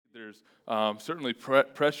there's certainly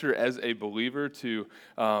pressure as a believer to,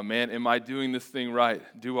 man, am I doing this thing right?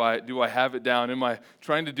 Do I have it down? Am I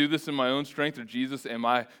trying to do this in my own strength, or Jesus, am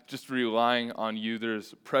I just relying on you?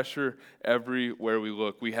 There's pressure everywhere we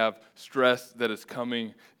look. We have stress that is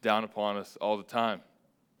coming down upon us all the time.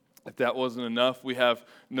 If that wasn't enough, we have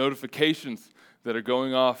notifications that are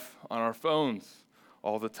going off on our phones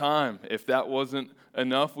all the time. If that wasn't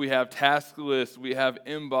enough, we have task lists, we have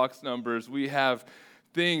inbox numbers, we have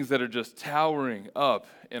things that are just towering up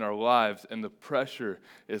in our lives, and the pressure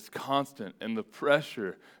is constant, and the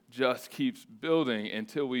pressure just keeps building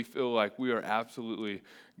until we feel like we are absolutely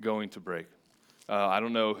going to break. I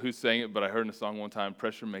don't know who sang it, but I heard in a song one time,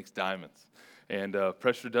 pressure makes diamonds. And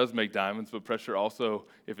pressure does make diamonds, but pressure also,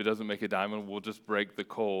 if it doesn't make a diamond, will just break the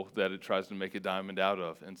coal that it tries to make a diamond out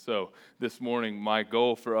of. And so this morning, my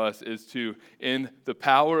goal for us is to, in the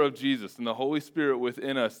power of Jesus and the Holy Spirit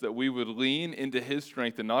within us, that we would lean into His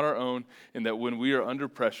strength and not our own, and that when we are under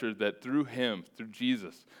pressure, that through Him, through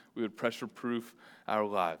Jesus, we would pressure-proof our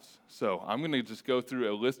lives. So I'm going to just go through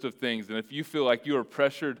a list of things, and if you feel like you are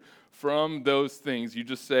pressured from those things, you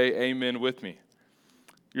just say amen with me.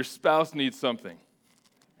 Your spouse needs something.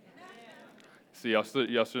 See, you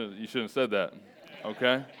shouldn't have said that,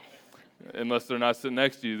 okay? Unless they're not sitting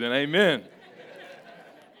next to you, then amen.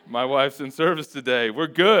 My wife's in service today. We're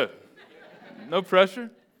good. No pressure.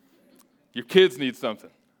 Your kids need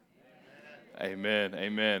something. Amen,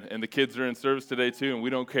 amen. And the kids are in service today too, and we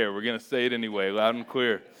don't care. We're going to say it anyway, loud and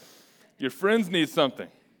clear. Your friends need something.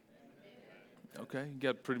 Okay, you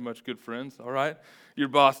got pretty much good friends, all right? Your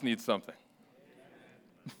boss needs something.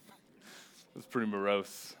 That's pretty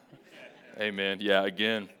morose. Amen. Yeah,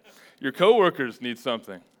 again. Your coworkers need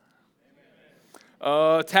something.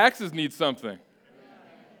 Taxes need something.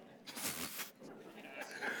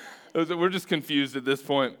 We're just confused at this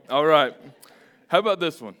point. All right. How about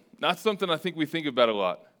this one? Not something I think we think about a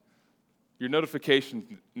lot. Your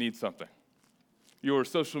notifications need something. Your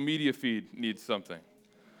social media feed needs something.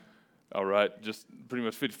 All right. Just pretty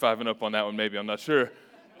much 55 and up on that one, maybe. I'm not sure.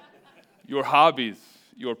 Your hobbies,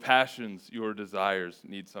 your passions, your desires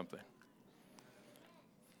need something.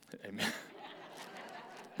 Amen.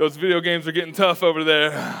 Those video games are getting tough over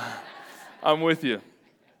there. I'm with you.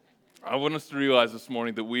 I want us to realize this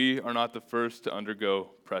morning that we are not the first to undergo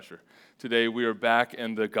pressure. Today we are back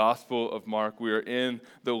in the Gospel of Mark. We are in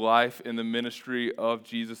the life and the ministry of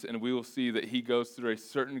Jesus, and we will see that He goes through a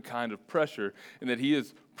certain kind of pressure, and that He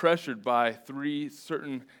is pressured by three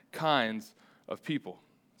certain kinds of people.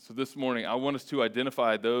 So this morning, I want us to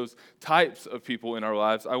identify those types of people in our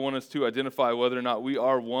lives. I want us to identify whether or not we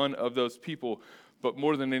are one of those people. But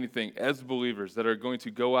more than anything, as believers that are going to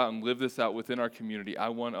go out and live this out within our community, I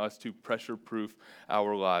want us to pressure-proof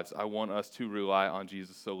our lives. I want us to rely on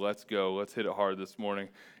Jesus. So let's go. Let's hit it hard this morning.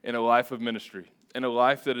 In a life of ministry, in a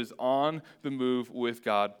life that is on the move with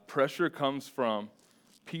God, pressure comes from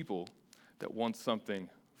people that want something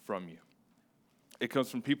from you. It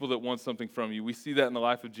comes from people that want something from you. We see that in the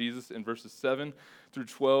life of Jesus in verses 7 through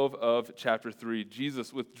 12 of chapter 3.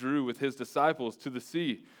 Jesus withdrew with His disciples to the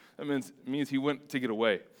sea. That means He went to get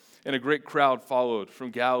away. And a great crowd followed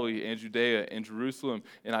from Galilee and Judea and Jerusalem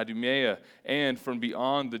and Idumea and from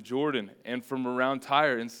beyond the Jordan and from around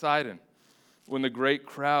Tyre and Sidon. When the great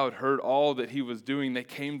crowd heard all that He was doing, they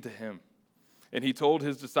came to Him. And He told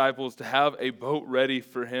His disciples to have a boat ready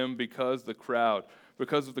for Him because of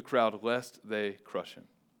the crowd, lest they crush Him.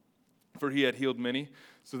 For He had healed many,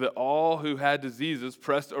 so that all who had diseases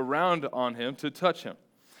pressed around on Him to touch Him.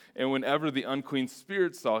 And whenever the unclean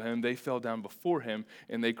spirits saw Him, they fell down before Him,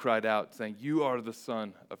 and they cried out, saying, "You are the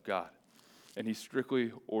Son of God." And He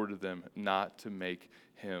strictly ordered them not to make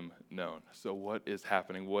Him known. So what is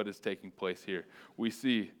happening? What is taking place here? We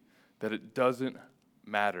see that it doesn't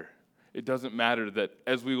matter. It doesn't matter that,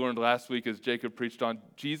 as we learned last week as Jacob preached on,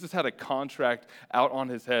 Jesus had a contract out on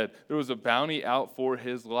His head. There was a bounty out for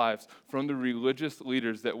His lives from the religious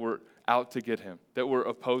leaders that were out to get Him, that were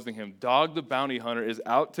opposing Him. Dog the bounty hunter is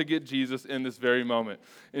out to get Jesus in this very moment.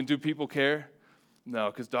 And do people care?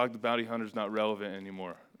 No, because Dog the bounty hunter is not relevant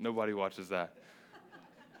anymore. Nobody watches that.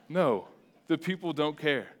 No, the people don't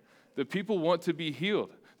care. The people want to be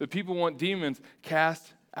healed. The people want demons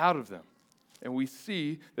cast out of them. And we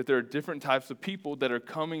see that there are different types of people that are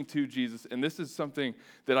coming to Jesus. And this is something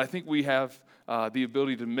that I think we have the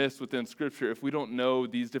ability to miss within Scripture. If we don't know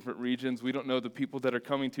these different regions, we don't know the people that are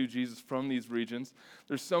coming to Jesus from these regions.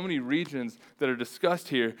 There's so many regions that are discussed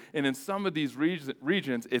here. And in some of these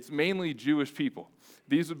regions, it's mainly Jewish people.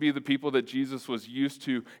 These would be the people that Jesus was used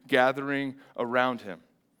to gathering around Him.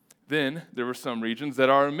 Then there were some regions that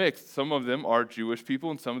are mixed. Some of them are Jewish people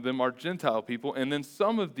and some of them are Gentile people. And then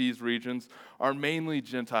some of these regions are mainly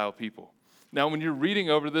Gentile people. Now, when you're reading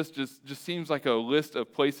over this, just seems like a list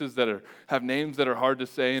of places that have names that are hard to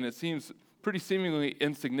say, and it seems pretty seemingly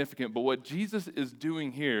insignificant. But what Jesus is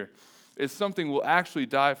doing here is something we'll actually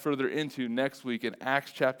dive further into next week in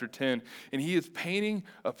Acts chapter 10. And he is painting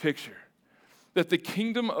a picture that the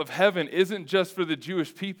kingdom of heaven isn't just for the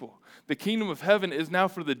Jewish people. The kingdom of heaven is now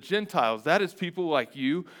for the Gentiles. That is people like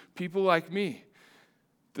you, people like me.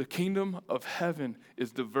 The kingdom of heaven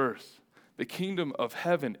is diverse. The kingdom of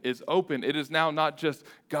heaven is open. It is now not just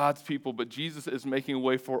God's people, but Jesus is making a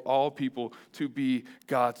way for all people to be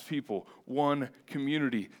God's people. One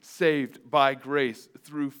community, saved by grace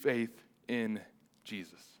through faith in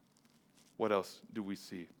Jesus. What else do we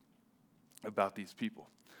see about these people?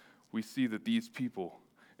 We see that these people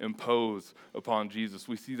impose upon Jesus.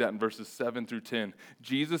 We see that in verses 7 through 10.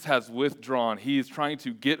 Jesus has withdrawn. He is trying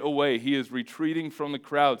to get away. He is retreating from the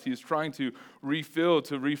crowds. He is trying to refill,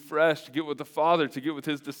 to refresh, to get with the Father, to get with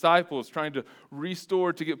his disciples, trying to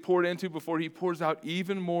restore, to get poured into before he pours out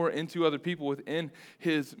even more into other people within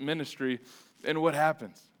his ministry. And what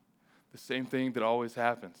happens? The same thing that always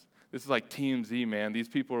happens. This is like TMZ, man. These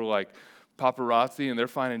people are like paparazzi, and they're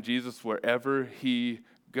finding Jesus wherever he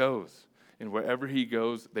goes. And wherever he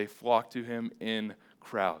goes, they flock to him in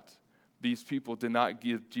crowds. These people did not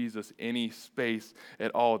give Jesus any space at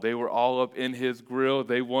all. They were all up in his grill.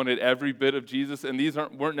 They wanted every bit of Jesus. And these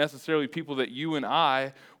weren't necessarily people that you and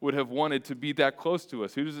I would have wanted to be that close to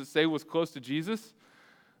us. Who does it say was close to Jesus?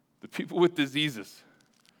 The people with diseases.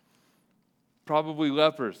 Probably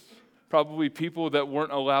lepers. Probably people that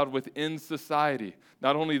weren't allowed within society.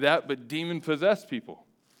 Not only that, but demon-possessed people.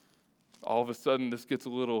 All of a sudden, this gets a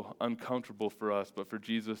little uncomfortable for us, but for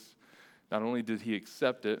Jesus, not only did he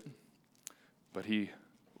accept it, but he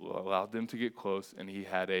allowed them to get close, and he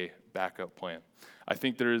had a backup plan. I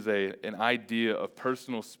think there is an idea of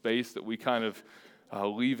personal space that we kind of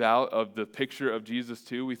leave out of the picture of Jesus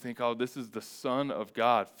too. We think, oh, this is the Son of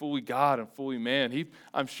God and fully man.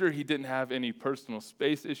 I'm sure he didn't have any personal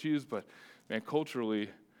space issues, but man,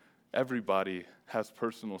 culturally, everybody has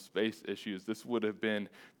personal space issues. This would have been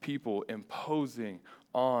people imposing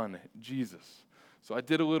on Jesus. So I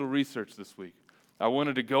did a little research this week. I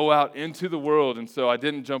wanted to go out into the world, and so I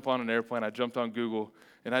didn't jump on an airplane. I jumped on Google,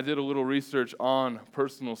 and I did a little research on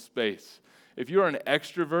personal space. If you're an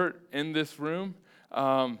extrovert in this room,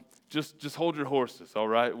 just hold your horses, all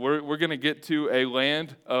right? We're going to get to a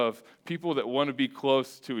land of people that want to be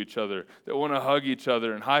close to each other, that want to hug each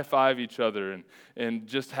other and high-five each other and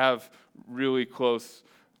just have really close,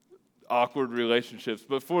 awkward relationships.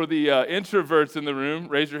 But for the introverts in the room,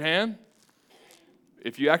 raise your hand.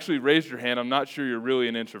 If you actually raised your hand, I'm not sure you're really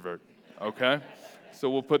an introvert, okay? So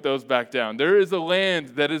we'll put those back down. There is a land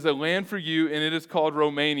that is a land for you, and it is called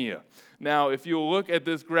Romania. Now, if you look at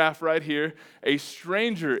this graph right here, a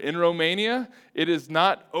stranger in Romania, it is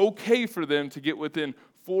not okay for them to get within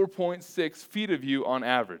 4.6 feet of you on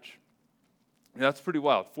average. And that's pretty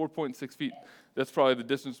wild, 4.6 feet. That's probably the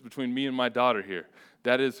distance between me and my daughter here.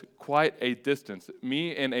 That is quite a distance.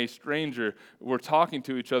 Me and a stranger, we're talking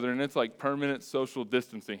to each other, and it's like permanent social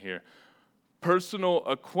distancing here. Personal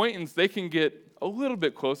acquaintance, they can get a little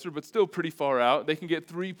bit closer, but still pretty far out. They can get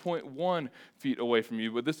 3.1 feet away from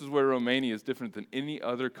you, but this is where Romania is different than any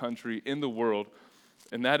other country in the world.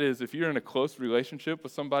 And that is, if you're in a close relationship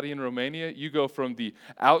with somebody in Romania, you go from the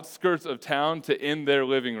outskirts of town to in their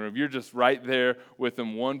living room. You're just right there with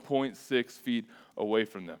them, 1.6 feet away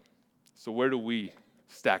from them. So where do we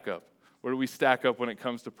stack up? Where do we stack up when it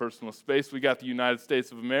comes to personal space? We got the United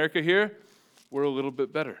States of America here. We're a little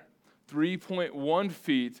bit better. 3.1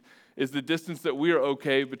 feet is the distance that we are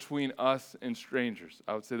okay between us and strangers.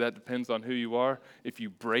 I would say that depends on who you are. If you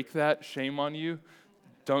break that, shame on you.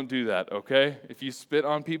 Don't do that, okay? If you spit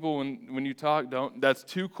on people when you talk, don't. That's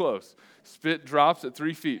too close. Spit drops at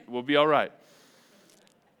 3 feet. We'll be all right.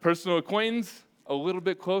 Personal acquaintance, a little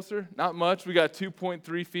bit closer. Not much. We got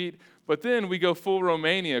 2.3 feet. But then we go full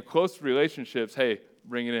Romania, close relationships. Hey,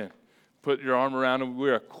 bring it in. Put your arm around them.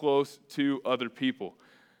 We are close to other people.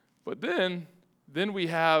 But then we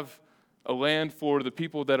have a land for the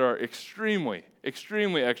people that are extremely,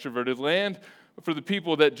 extremely extroverted. Land for the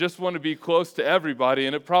people that just want to be close to everybody,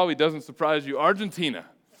 and it probably doesn't surprise you, Argentina.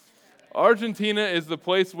 Argentina is the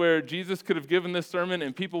place where Jesus could have given this sermon,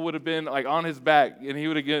 and people would have been like on his back, and he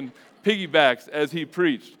would have given piggybacks as he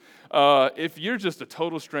preached. If you're just a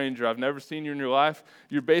total stranger, I've never seen you in your life,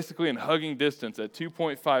 you're basically in hugging distance at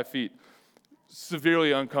 2.5 feet.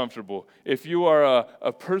 severely uncomfortable. If you are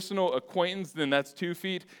a personal acquaintance, then that's 2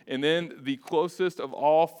 feet. And then the closest of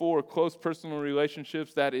all 4 close personal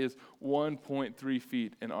relationships, that is 1.3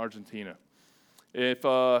 feet in Argentina.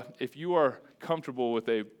 If you are comfortable with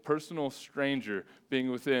a personal stranger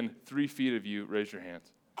being within 3 feet of you, raise your hands.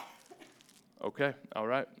 Okay, all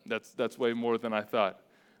right. That's way more than I thought.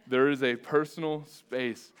 There is a personal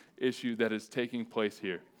space issue that is taking place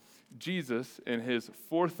here. Jesus, in his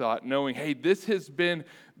forethought, knowing, hey, this has been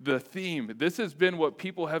the theme. This has been what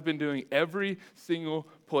people have been doing every single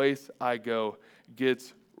place I go,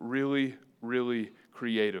 gets really, really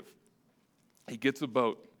creative. He gets a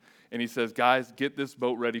boat, and he says, guys, get this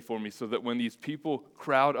boat ready for me so that when these people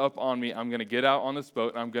crowd up on me, I'm going to get out on this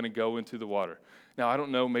boat, and I'm going to go into the water. Now, I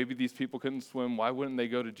don't know, maybe these people couldn't swim. Why wouldn't they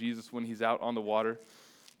go to Jesus when he's out on the water?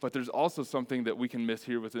 But there's also something that we can miss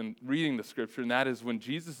here within reading the scripture, and that is when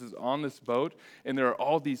Jesus is on this boat and there are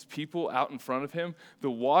all these people out in front of him, the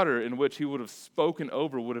water in which he would have spoken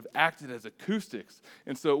over would have acted as acoustics.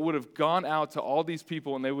 And so it would have gone out to all these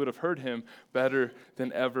people and they would have heard him better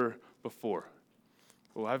than ever before.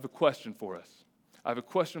 Well, I have a question for us. I have a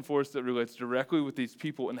question for us that relates directly with these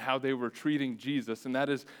people and how they were treating Jesus, and that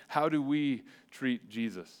is, how do we treat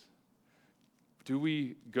Jesus? Do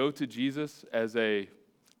we go to Jesus as a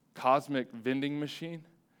cosmic vending machine,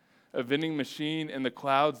 a vending machine in the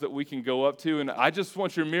clouds that we can go up to, and I just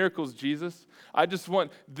want your miracles, Jesus. I just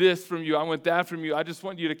want this from you. I want that from you. I just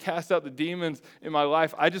want you to cast out the demons in my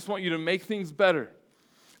life. I just want you to make things better.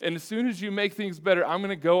 And as soon as you make things better, I'm going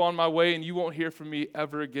to go on my way and you won't hear from me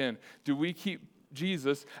ever again. Do we keep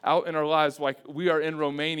Jesus out in our lives like we are in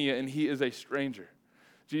Romania and he is a stranger?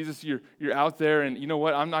 Jesus, you're out there, and you know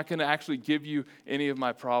what? I'm not going to actually give you any of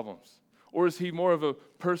my problems. Or is he more of a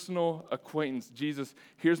personal acquaintance? Jesus,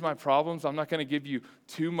 here's my problems. I'm not going to give you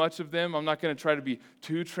too much of them. I'm not going to try to be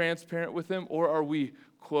too transparent with them. Or are we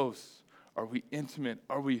close? Are we intimate?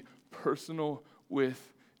 Are we personal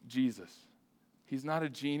with Jesus? He's not a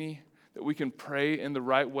genie that we can pray in the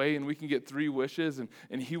right way and we can get 3 wishes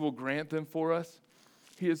and he will grant them for us.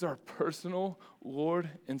 He is our personal Lord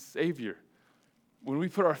and Savior. When we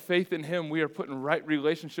put our faith in him, we are put in right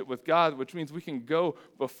relationship with God, which means we can go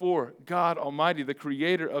before God Almighty, the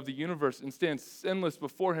creator of the universe, and stand sinless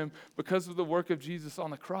before him because of the work of Jesus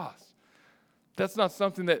on the cross. That's not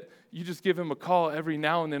something that you just give him a call every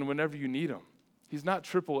now and then whenever you need him. He's not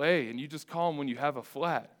AAA, and you just call him when you have a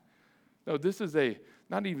flat. No, this is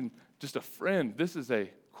not even just a friend. This is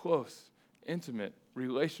a close, intimate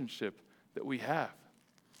relationship that we have,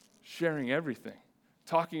 sharing everything,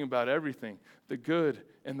 talking about everything, the good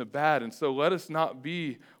and the bad. And so let us not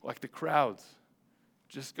be like the crowds,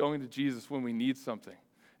 just going to Jesus when we need something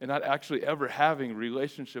and not actually ever having a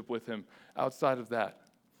relationship with him outside of that.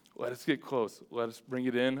 Let us get close. Let us bring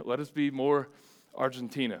it in. Let us be more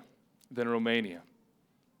Argentina than Romania.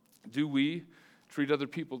 Do we treat other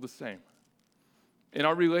people the same? In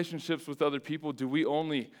our relationships with other people, do we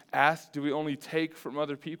only ask, do we only take from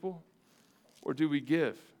other people, or do we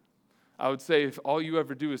give? I would say if all you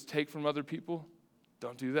ever do is take from other people,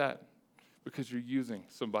 don't do that, because you're using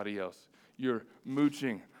somebody else. You're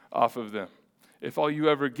mooching off of them. If all you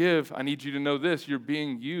ever give, I need you to know this, you're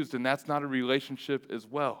being used, and that's not a relationship as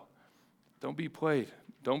well. Don't be played.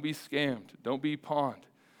 Don't be scammed. Don't be pawned.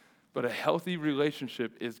 But a healthy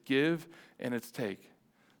relationship is give and it's take.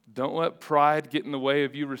 Don't let pride get in the way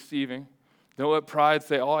of you receiving. Don't let pride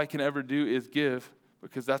say all I can ever do is give,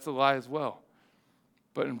 because that's a lie as well.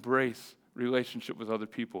 But embrace relationship with other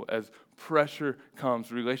people. As pressure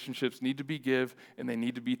comes, relationships need to be give and they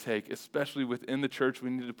need to be take. Especially within the church, we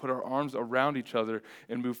need to put our arms around each other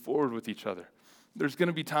and move forward with each other. There's going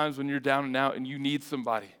to be times when you're down and out and you need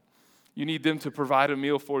somebody. You need them to provide a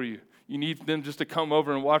meal for you. You need them just to come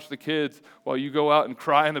over and watch the kids while you go out and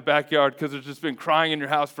cry in the backyard because there's just been crying in your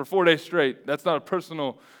house for 4 days straight. That's not a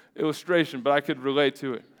personal illustration, but I could relate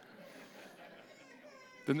to it.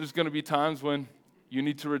 Then there's going to be times when you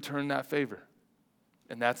need to return that favor.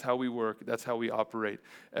 And that's how we work. That's how we operate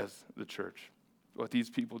as the church. What these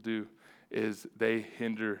people do is they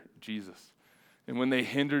hinder Jesus. And when they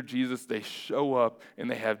hinder Jesus, they show up and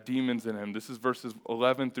they have demons in him. This is verses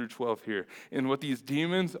 11 through 12 here. And what these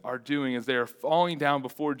demons are doing is they are falling down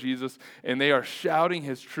before Jesus and they are shouting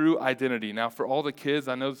his true identity. Now, for all the kids,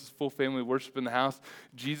 I know this is full family worship in the house.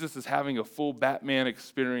 Jesus is having a full Batman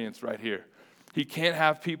experience right here. He can't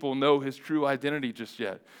have people know his true identity just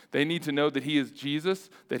yet. They need to know that he is Jesus,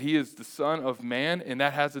 that he is the Son of Man, and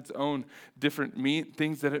that has its own different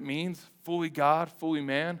things that it means. Fully God, fully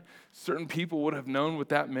man. Certain people would have known what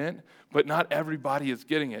that meant, but not everybody is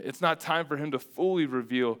getting it. It's not time for him to fully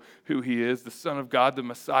reveal who he is, the Son of God, the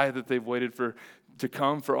Messiah that they've waited for to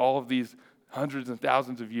come for all of these hundreds and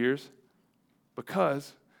thousands of years,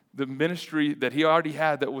 because the ministry that he already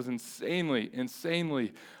had that was insanely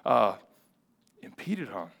impeded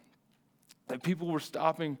on, that people were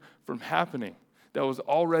stopping from happening, that was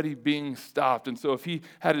already being stopped. And so if he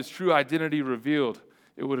had his true identity revealed,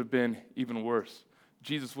 it would have been even worse.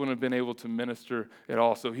 Jesus wouldn't have been able to minister at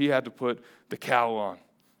all. So he had to put the cowl on.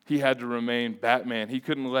 He had to remain Batman. He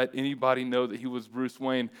couldn't let anybody know that he was Bruce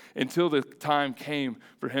Wayne until the time came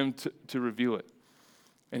for him to reveal it.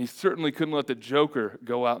 And he certainly couldn't let the Joker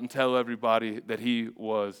go out and tell everybody that he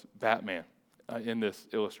was Batman in this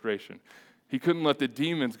illustration. He couldn't let the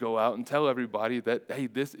demons go out and tell everybody that, hey,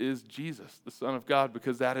 this is Jesus, the Son of God,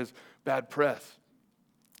 because that is bad press.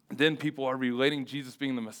 Then people are relating Jesus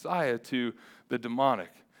being the Messiah to the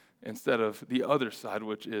demonic instead of the other side,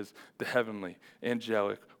 which is the heavenly,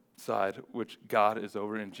 angelic side, which God is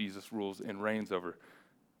over and Jesus rules and reigns over.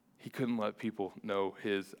 He couldn't let people know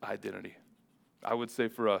his identity. I would say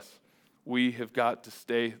for us, we have got to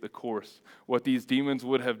stay the course. What these demons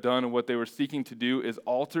would have done and what they were seeking to do is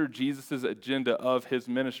alter Jesus' agenda of his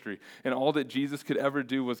ministry. And all that Jesus could ever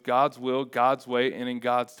do was God's will, God's way, and in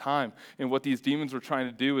God's time. And what these demons were trying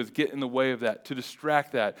to do is get in the way of that, to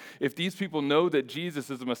distract that. If these people know that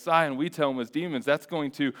Jesus is the Messiah and we tell them as demons, that's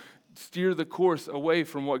going to steer the course away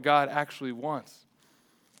from what God actually wants.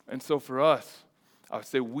 And so for us, I would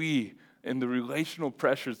say we, in the relational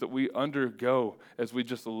pressures that we undergo as we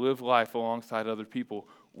just live life alongside other people,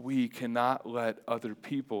 we cannot let other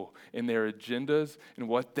people in their agendas and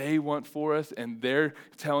what they want for us, and they're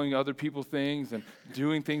telling other people things and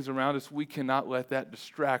doing things around us, we cannot let that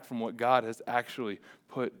distract from what God has actually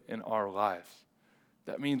put in our lives.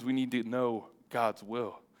 That means we need to know God's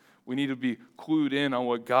will. We need to be clued in on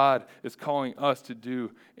what God is calling us to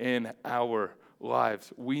do in our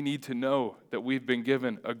lives. We need to know that we've been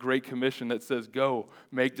given a great commission that says, go,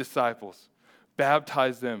 make disciples,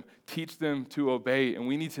 baptize them, teach them to obey. And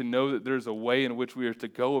we need to know that there's a way in which we are to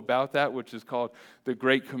go about that, which is called the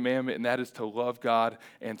Great Commandment, and that is to love God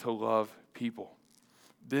and to love people.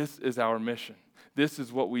 This is our mission. This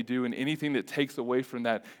is what we do, and anything that takes away from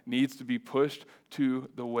that needs to be pushed to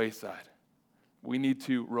the wayside. We need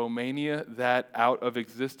to Romania that out of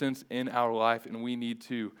existence in our life, and we need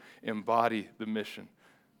to embody the mission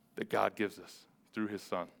that God gives us through his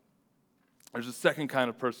Son. There's a second kind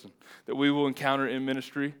of person that we will encounter in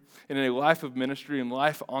ministry. And in a life of ministry and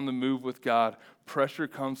life on the move with God, pressure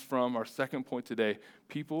comes from, our second point today,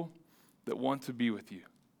 people that want to be with you.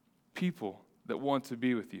 People that want to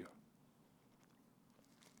be with you.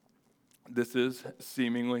 This is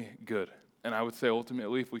seemingly good. And I would say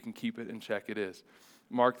ultimately, if we can keep it in check, it is.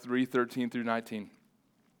 Mark 3:13 through 19.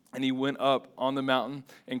 And he went up on the mountain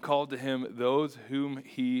and called to him those whom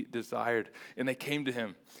he desired. And they came to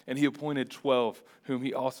him. And he appointed 12, whom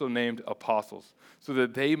he also named apostles, so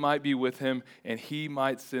that they might be with him and he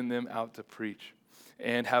might send them out to preach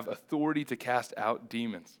and have authority to cast out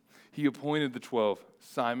demons. He appointed the 12,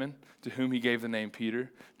 Simon, to whom he gave the name Peter,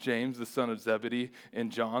 James, the son of Zebedee, and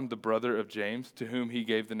John, the brother of James, to whom he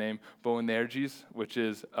gave the name Boanerges, which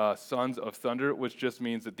is sons of thunder, which just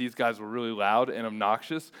means that these guys were really loud and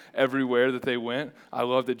obnoxious everywhere that they went. I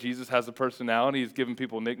love that Jesus has a personality. He's giving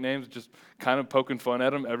people nicknames, just kind of poking fun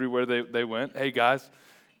at them everywhere they went. Hey, guys,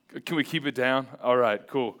 can we keep it down? All right,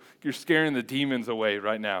 cool. You're scaring the demons away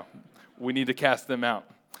right now. We need to cast them out.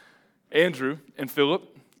 Andrew and Philip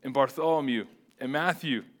and Bartholomew, and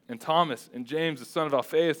Matthew, and Thomas, and James, the son of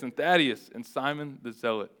Alphaeus, and Thaddeus, and Simon the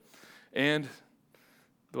Zealot. And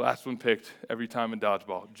the last one picked every time in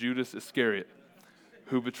dodgeball, Judas Iscariot,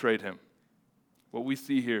 who betrayed him. What we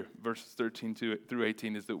see here, verses 13 through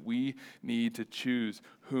 18, is that we need to choose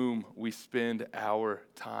whom we spend our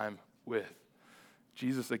time with.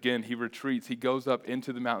 Jesus, again, he retreats. He goes up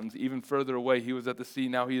into the mountains, even further away. He was at the sea.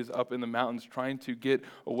 Now he is up in the mountains trying to get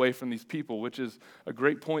away from these people, which is a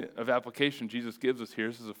great point of application Jesus gives us here.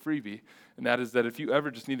 This is a freebie, and that is that if you ever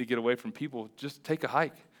just need to get away from people, just take a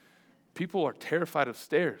hike. People are terrified of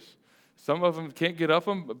stairs. Some of them can't get up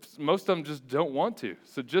them, but most of them just don't want to.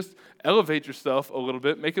 So just elevate yourself a little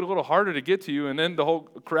bit, make it a little harder to get to you, and then the whole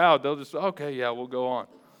crowd, they'll just, okay, yeah, we'll go on.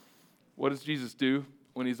 What does Jesus do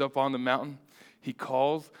when he's up on the mountain? He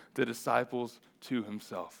calls the disciples to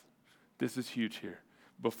himself. This is huge here.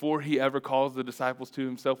 Before he ever calls the disciples to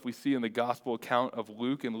himself, we see in the gospel account of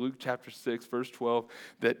Luke, in Luke chapter 6, verse 12,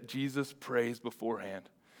 that Jesus prays beforehand.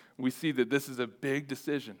 We see that this is a big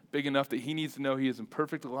decision, big enough that he needs to know he is in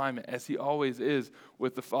perfect alignment, as he always is,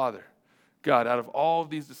 with the Father. God, out of all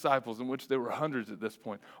of these disciples, in which there were hundreds at this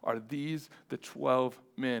point, are these the 12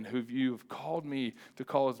 men who you have called me to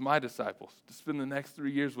call as my disciples, to spend the next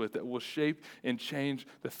 3 years with, that will shape and change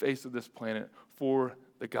the face of this planet for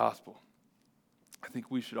the gospel? I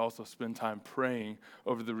think we should also spend time praying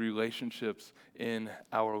over the relationships in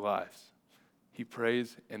our lives. He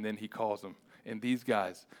prays and then he calls them. And these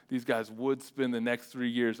guys would spend the next 3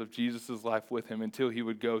 years of Jesus' life with him until he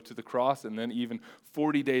would go to the cross, and then even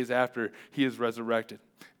 40 days after he is resurrected.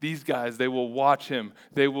 These guys, they will watch him.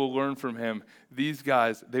 They will learn from him. These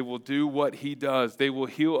guys, they will do what he does. They will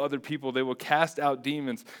heal other people. They will cast out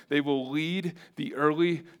demons. They will lead the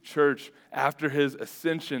early church after his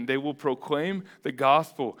ascension. They will proclaim the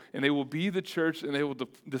gospel, and they will be the church, and they will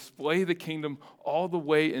display the kingdom all the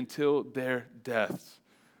way until their deaths,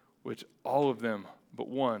 which all of them but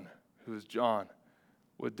one, who is John,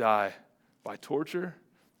 would die by torture,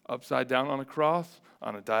 upside down on a cross,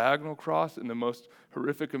 on a diagonal cross, in the most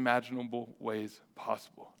horrific imaginable ways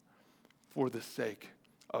possible, for the sake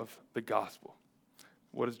of the gospel.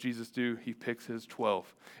 What does Jesus do? He picks his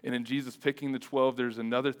 12. And in Jesus picking the 12, there's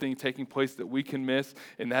another thing taking place that we can miss,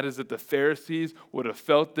 and that is that the Pharisees would have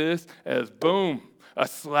felt this as, boom, a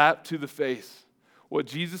slap to the face. What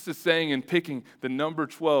Jesus is saying in picking the number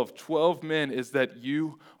 12 men, is that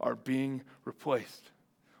you are being replaced.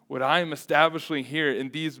 What I am establishing here in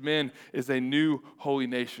these men is a new holy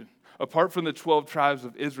nation. Apart from the 12 tribes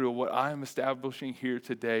of Israel, what I am establishing here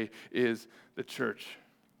today is the church.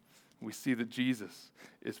 We see that Jesus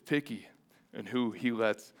is picky in who he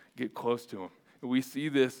lets get close to him. We see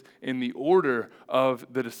this in the order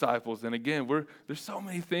of the disciples. And again, there's so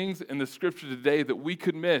many things in the scripture today that we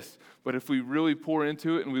could miss. But if we really pour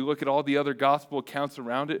into it and we look at all the other gospel accounts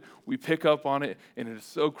around it, we pick up on it. And it is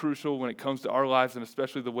so crucial when it comes to our lives, and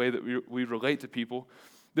especially the way that we relate to people.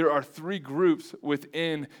 There are 3 groups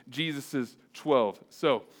within Jesus' 12.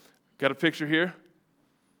 So, got a picture here?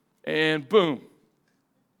 And boom.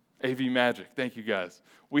 AV magic. Thank you, guys.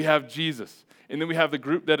 We have Jesus. And then we have the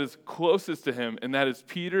group that is closest to him, and that is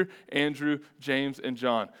Peter, Andrew, James, and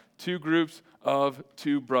John. 2 groups of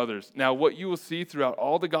 2 brothers. Now, what you will see throughout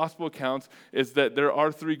all the gospel accounts is that there are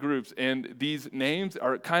 3 groups, and these names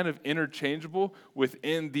are kind of interchangeable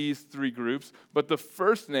within these 3 groups, but the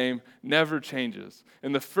first name never changes.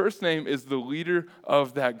 And the first name is the leader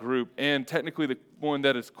of that group, and technically the one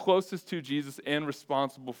that is closest to Jesus and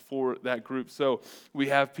responsible for that group. So we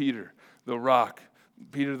have Peter the Rock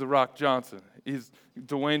Johnson. He's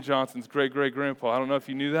Dwayne Johnson's great-great-grandpa. I don't know if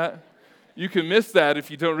you knew that. You can miss that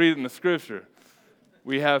if you don't read it in the scripture.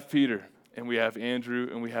 We have Peter, and we have Andrew,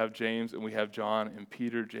 and we have James, and we have John, and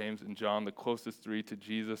Peter, James, and John, the closest 3 to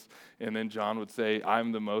Jesus. And then John would say,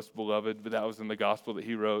 I'm the most beloved, but that was in the gospel that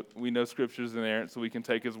he wrote. We know scripture's inerrant, so we can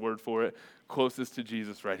take his word for it. Closest to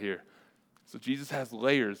Jesus right here. So Jesus has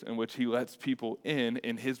layers in which he lets people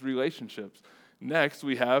in his relationships. Next,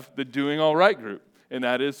 we have the doing all right group. And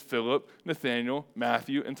that is Philip, Nathaniel,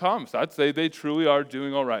 Matthew, and Thomas. I'd say they truly are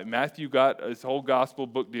doing all right. Matthew got his whole gospel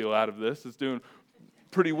book deal out of this. It's doing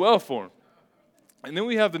pretty well for him. And then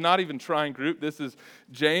we have the not even trying group. This is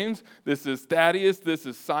James. This is Thaddeus. This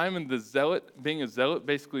is Simon the Zealot. Being a zealot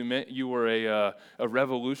basically meant you were a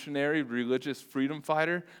revolutionary, religious freedom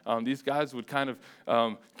fighter. These guys would kind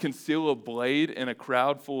of conceal a blade in a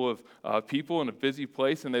crowd full of people in a busy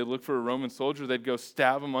place, and they'd look for a Roman soldier. They'd go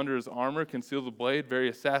stab him under his armor, conceal the blade, very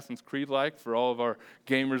Assassin's Creed-like for all of our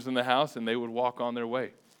gamers in the house, and they would walk on their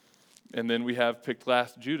way. And then we have picked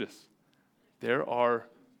last Judas. There are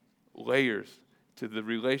layers to the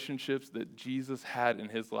relationships that Jesus had in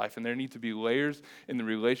his life. And there need to be layers in the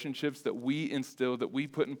relationships that we instill, that we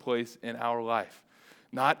put in place in our life.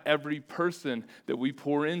 Not every person that we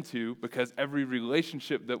pour into, because every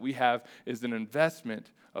relationship that we have is an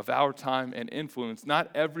investment of our time and influence.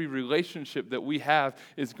 Not every relationship that we have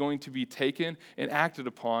is going to be taken and acted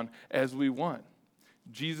upon as we want.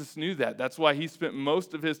 Jesus knew that. That's why he spent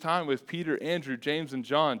most of his time with Peter, Andrew, James, and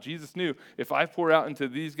John. Jesus knew if I pour out into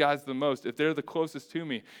these guys the most, if they're the closest to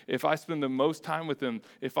me, if I spend the most time with them,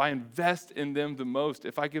 if I invest in them the most,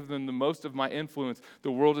 if I give them the most of my influence,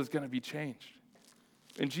 the world is going to be changed.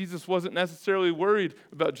 And Jesus wasn't necessarily worried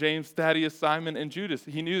about James, Thaddeus, Simon, and Judas.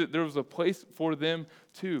 He knew that there was a place for them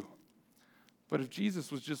too. But if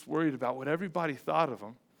Jesus was just worried about what everybody thought of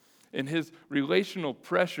him, In his relational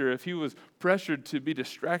pressure, if he was pressured to be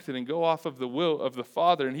distracted and go off of the will of the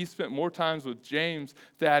Father, and he spent more times with James,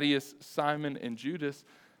 Thaddeus, Simon, and Judas,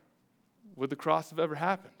 would the cross have ever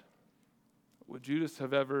happened? Would Judas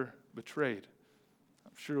have ever betrayed?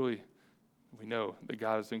 Surely we know that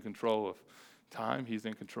God is in control of time. He's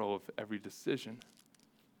in control of every decision.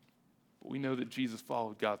 But we know that Jesus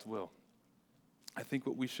followed God's will. I think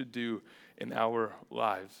what we should do in our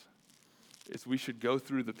lives is we should go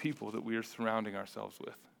through the people that we are surrounding ourselves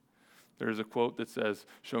with. There is a quote that says,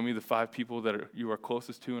 show me the 5 people that you are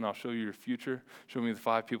closest to, and I'll show you your future. Show me the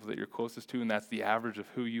 5 people that you're closest to, and that's the average of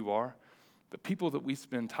who you are. The people that we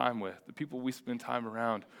spend time with, the people we spend time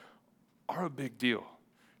around, are a big deal.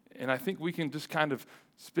 And I think we can just kind of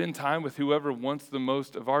spend time with whoever wants the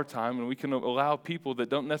most of our time, and we can allow people that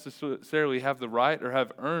don't necessarily have the right or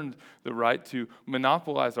have earned the right to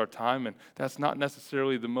monopolize our time, and that's not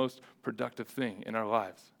necessarily the most productive thing in our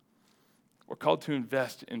lives. We're called to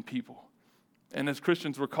invest in people. And as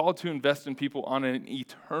Christians, we're called to invest in people on an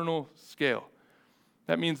eternal scale.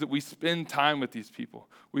 That means that we spend time with these people.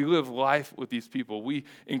 We live life with these people. We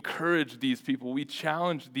encourage these people. We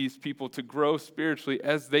challenge these people to grow spiritually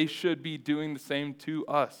as they should be doing the same to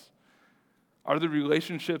us. Are the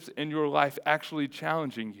relationships in your life actually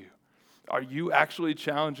challenging you? Are you actually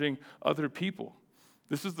challenging other people?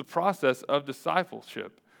 This is the process of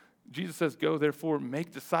discipleship. Jesus says, go therefore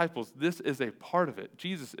make disciples. This is a part of it.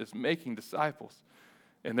 Jesus is making disciples.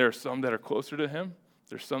 And there are some that are closer to him.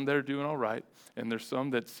 There's some that are doing all right, and there's some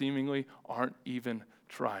that seemingly aren't even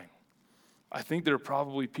trying. I think there are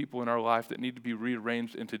probably people in our life that need to be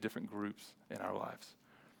rearranged into different groups in our lives.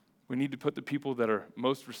 We need to put the people that are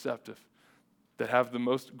most receptive, that have the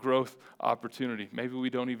most growth opportunity. Maybe we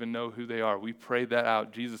don't even know who they are. We pray that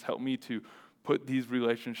out. Jesus, help me to put these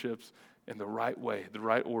relationships in the right way, the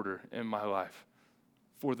right order in my life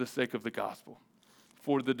for the sake of the gospel,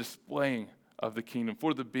 for the displaying of the kingdom,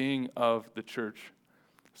 for the being of the church,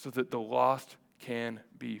 so that the lost can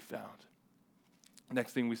be found.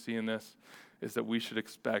 Next thing we see in this is that we should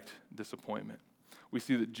expect disappointment. We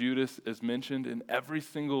see that Judas is mentioned in every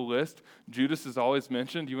single list. Judas is always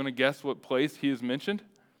mentioned. You want to guess what place he is mentioned?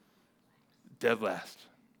 Dead last.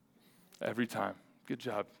 Every time. Good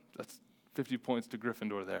job. That's 50 points to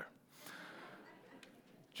Gryffindor there.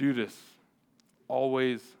 Judas,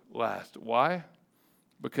 always last. Why?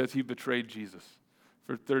 Because he betrayed Jesus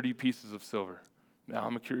for 30 pieces of silver. Now,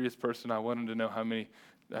 I'm a curious person. I wanted to know how many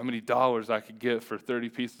dollars I could get for 30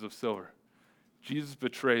 pieces of silver. Jesus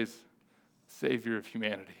betrays Savior of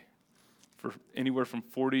humanity for anywhere from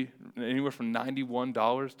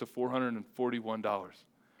 $91 to $441.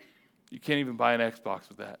 You can't even buy an Xbox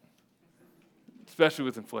with that, especially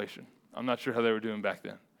with inflation. I'm not sure how they were doing back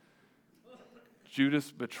then.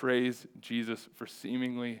 Judas betrays Jesus for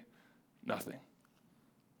seemingly nothing.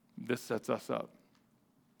 This sets us up.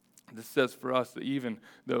 This says for us that even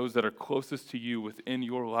those that are closest to you within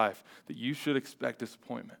your life, that you should expect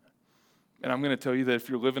disappointment. And I'm going to tell you that if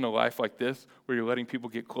you're living a life like this, where you're letting people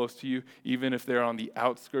get close to you, even if they're on the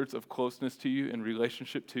outskirts of closeness to you and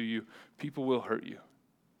relationship to you, people will hurt you.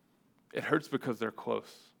 It hurts because they're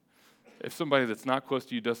close. If somebody that's not close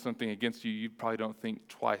to you does something against you, you probably don't think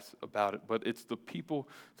twice about it. But it's the people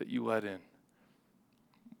that you let in.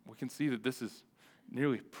 We can see that this is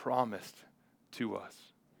nearly promised to us.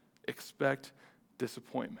 Expect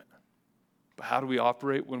disappointment. But how do we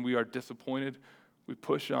operate when we are disappointed? We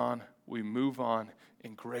push on, we move on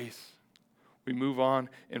in grace. We move on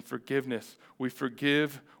in forgiveness. We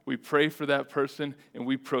forgive, we pray for that person, and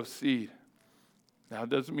we proceed. Now, it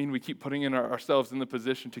doesn't mean we keep putting ourselves in the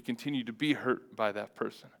position to continue to be hurt by that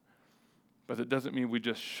person. But it doesn't mean we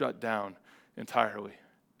just shut down entirely.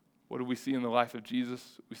 What do we see in the life of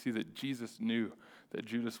Jesus? We see that Jesus knew that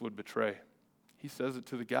Judas would betray. He says it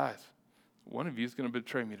to the guys. One of you is going to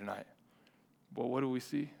betray me tonight. Well, what do we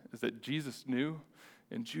see? Is that Jesus knew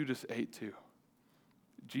and Judas ate too.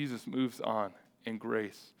 Jesus moves on in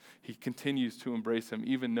grace. He continues to embrace him,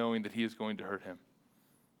 even knowing that he is going to hurt him.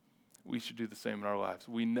 We should do the same in our lives.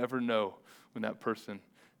 We never know when that person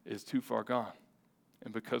is too far gone.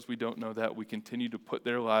 And because we don't know that, we continue to put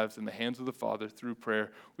their lives in the hands of the Father through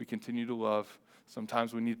prayer. We continue to love.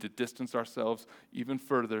 Sometimes we need to distance ourselves even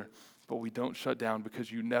further, but we don't shut down,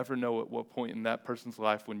 because you never know at what point in that person's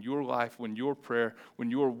life, when your prayer,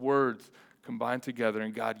 when your words combine together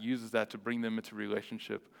and God uses that to bring them into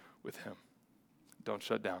relationship with him. Don't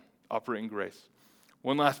shut down. Operate in grace.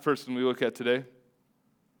 One last person we look at today.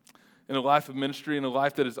 In a life of ministry, in a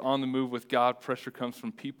life that is on the move with God, pressure comes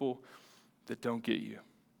from people that don't get you.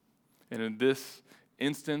 And in this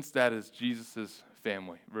instance, that is Jesus'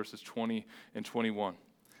 family, verses 20 and 21.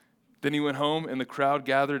 Then he went home, and the crowd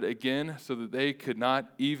gathered again so that they could not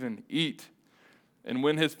even eat. And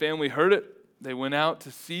when his family heard it, they went out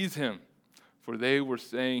to seize him, for they were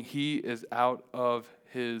saying, he is out of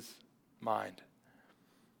his mind.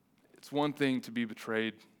 It's one thing to be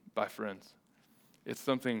betrayed by friends. It's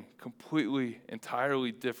something completely,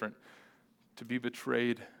 entirely different to be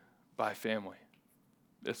betrayed by family.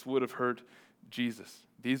 This would have hurt Jesus.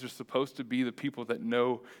 These are supposed to be the people that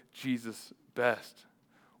know Jesus best.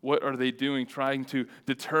 What are they doing trying to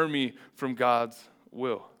deter me from God's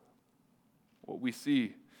will? What we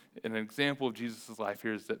see in an example of Jesus' life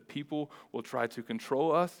here is that people will try to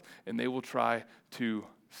control us and they will try to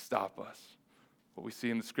stop us. What we see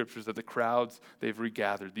in the scriptures that the crowds, they've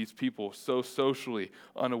regathered. These people, so socially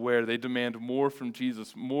unaware, they demand more from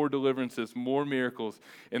Jesus, more deliverances, more miracles.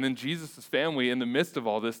 And then Jesus' family, in the midst of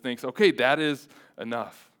all this, thinks, okay, that is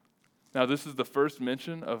enough. Now, this is the first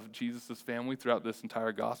mention of Jesus' family throughout this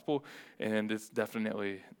entire gospel, and it's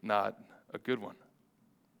definitely not a good one.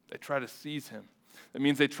 They try to seize him. That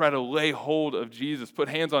means they try to lay hold of Jesus, put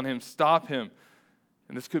hands on him, stop him.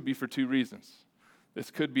 And this could be for two reasons.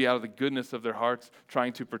 This could be out of the goodness of their hearts,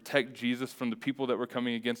 trying to protect Jesus from the people that were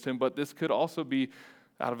coming against him, but this could also be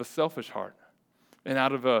out of a selfish heart and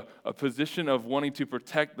out of a position of wanting to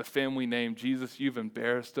protect the family name. Jesus, you've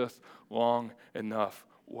embarrassed us long enough.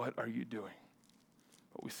 What are you doing?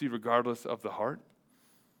 What we see, regardless of the heart,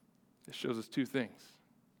 it shows us two things.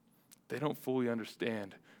 They don't fully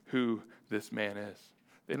understand who this man is.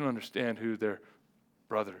 They don't understand who their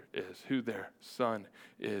brother is, who their son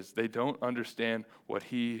is. They don't understand what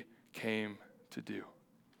he came to do.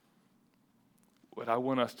 What I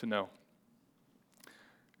want us to know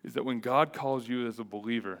is that when God calls you as a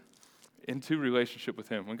believer into relationship with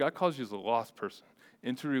him, when God calls you as a lost person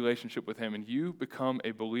into relationship with him, and you become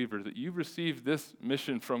a believer, that you've received this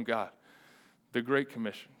mission from God, the Great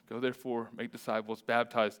Commission. Go therefore, make disciples,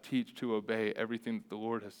 baptize, teach, to obey everything that the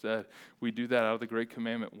Lord has said. We do that out of the Great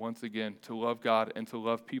Commandment once again, to love God and to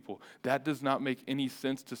love people. That does not make any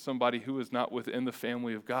sense to somebody who is not within the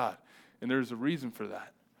family of God. And there's a reason for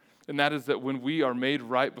that. And that is that when we are made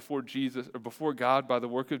right before Jesus, or before God by the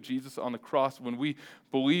work of Jesus on the cross, when we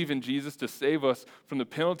believe in Jesus to save us from the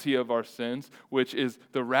penalty of our sins, which is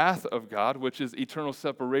the wrath of God, which is eternal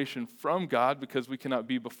separation from God because we cannot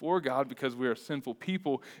be before God because we are sinful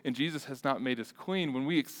people and Jesus has not made us clean. When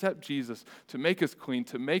we accept Jesus to make us clean,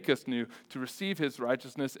 to make us new, to receive his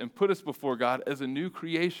righteousness and put us before God as a new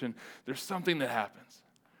creation, there's something that happens.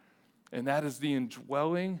 And that is the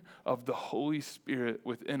indwelling of the Holy Spirit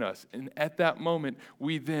within us. And at that moment,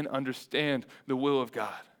 we then understand the will of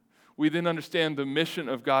God. We then understand the mission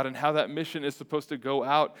of God and how that mission is supposed to go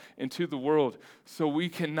out into the world. So we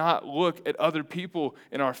cannot look at other people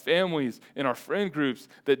in our families, in our friend groups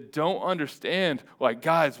that don't understand, like,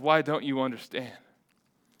 guys, why don't you understand?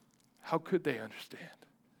 How could they understand?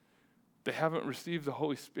 They haven't received the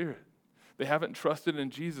Holy Spirit. They haven't trusted in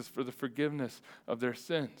Jesus for the forgiveness of their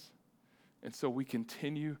sins. And so we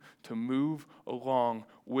continue to move along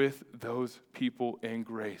with those people in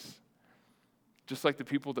grace. Just like the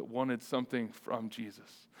people that wanted something from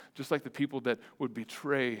Jesus. Just like the people that would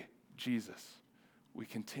betray Jesus. We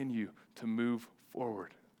continue to move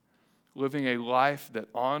forward. Living a life that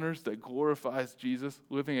honors, that glorifies Jesus.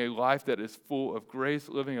 Living a life that is full of grace.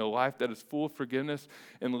 Living a life that is full of forgiveness.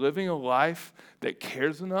 And living a life that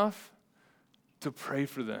cares enough to pray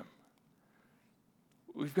for them.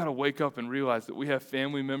 We've got to wake up and realize that we have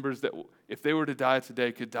family members that, if they were to die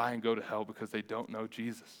today, could die and go to hell because they don't know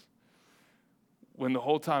Jesus. When the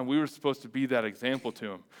whole time we were supposed to be that example to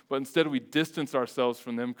them. But instead we distance ourselves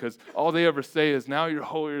from them because all they ever say is, now you're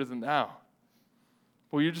holier than thou.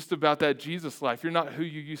 Well, you're just about that Jesus life. You're not who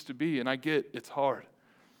you used to be, and I get it's hard.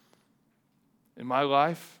 In my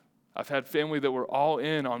life, I've had family that were all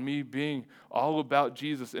in on me being all about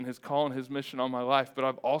Jesus and his call and his mission on my life, but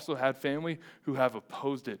I've also had family who have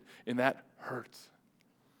opposed it, and that hurts.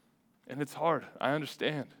 And it's hard. I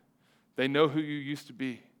understand. They know who you used to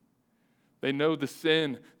be. They know the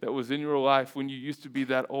sin that was in your life when you used to be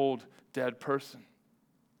that old, dead person.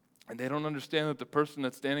 And they don't understand that the person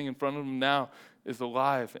that's standing in front of them now is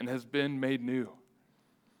alive and has been made new.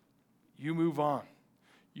 You move on.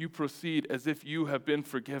 You proceed as if you have been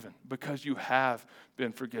forgiven because you have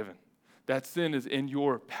been forgiven. That sin is in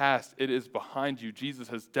your past. It is behind you. Jesus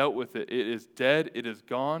has dealt with it. It is dead. It is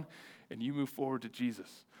gone. And you move forward to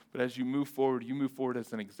Jesus. But as you move forward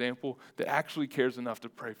as an example that actually cares enough to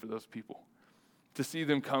pray for those people, to see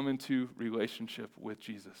them come into relationship with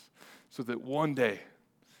Jesus, so that one day,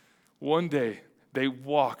 they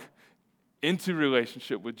walk into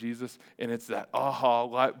relationship with Jesus, and it's that aha,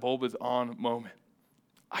 light bulb is on moment.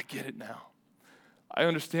 I get it now. I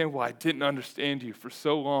understand why I didn't understand you for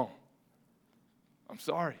so long. I'm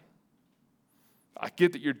sorry. I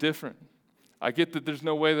get that you're different. I get that there's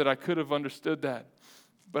no way that I could have understood that.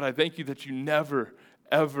 But I thank you that you never,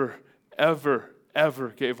 ever, ever, ever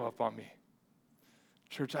gave up on me.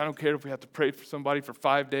 Church, I don't care if we have to pray for somebody for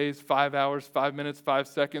 5 days, 5 hours, 5 minutes, 5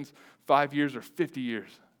 seconds, 5 years, or 50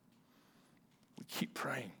 years. We keep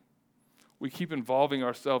praying. We keep involving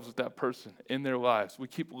ourselves with that person in their lives. We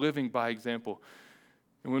keep living by example.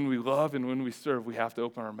 And when we love and when we serve, we have to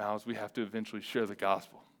open our mouths. We have to eventually share the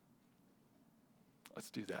gospel. Let's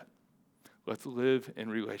do that. Let's live in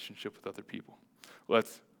relationship with other people.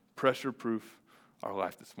 Let's pressure-proof our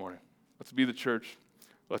life this morning. Let's be the church.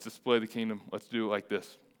 Let's display the kingdom. Let's do it like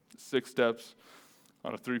this. 6 steps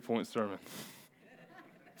on a 3-point sermon.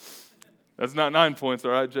 That's not 9 points,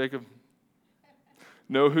 all right, Jacob?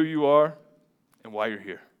 Know who you are and why you're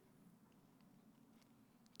here.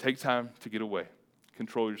 Take time to get away.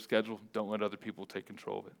 Control your schedule. Don't let other people take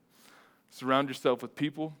control of it. Surround yourself with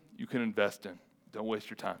people you can invest in. Don't waste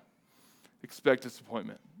your time. Expect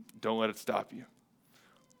disappointment. Don't let it stop you.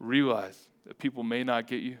 Realize that people may not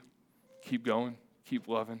get you. Keep going. Keep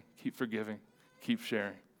loving. Keep forgiving. Keep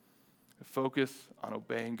sharing. And focus on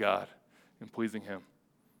obeying God and pleasing Him.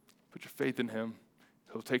 Put your faith in Him.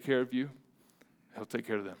 He'll take care of you. He'll take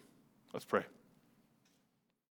care of them. Let's pray.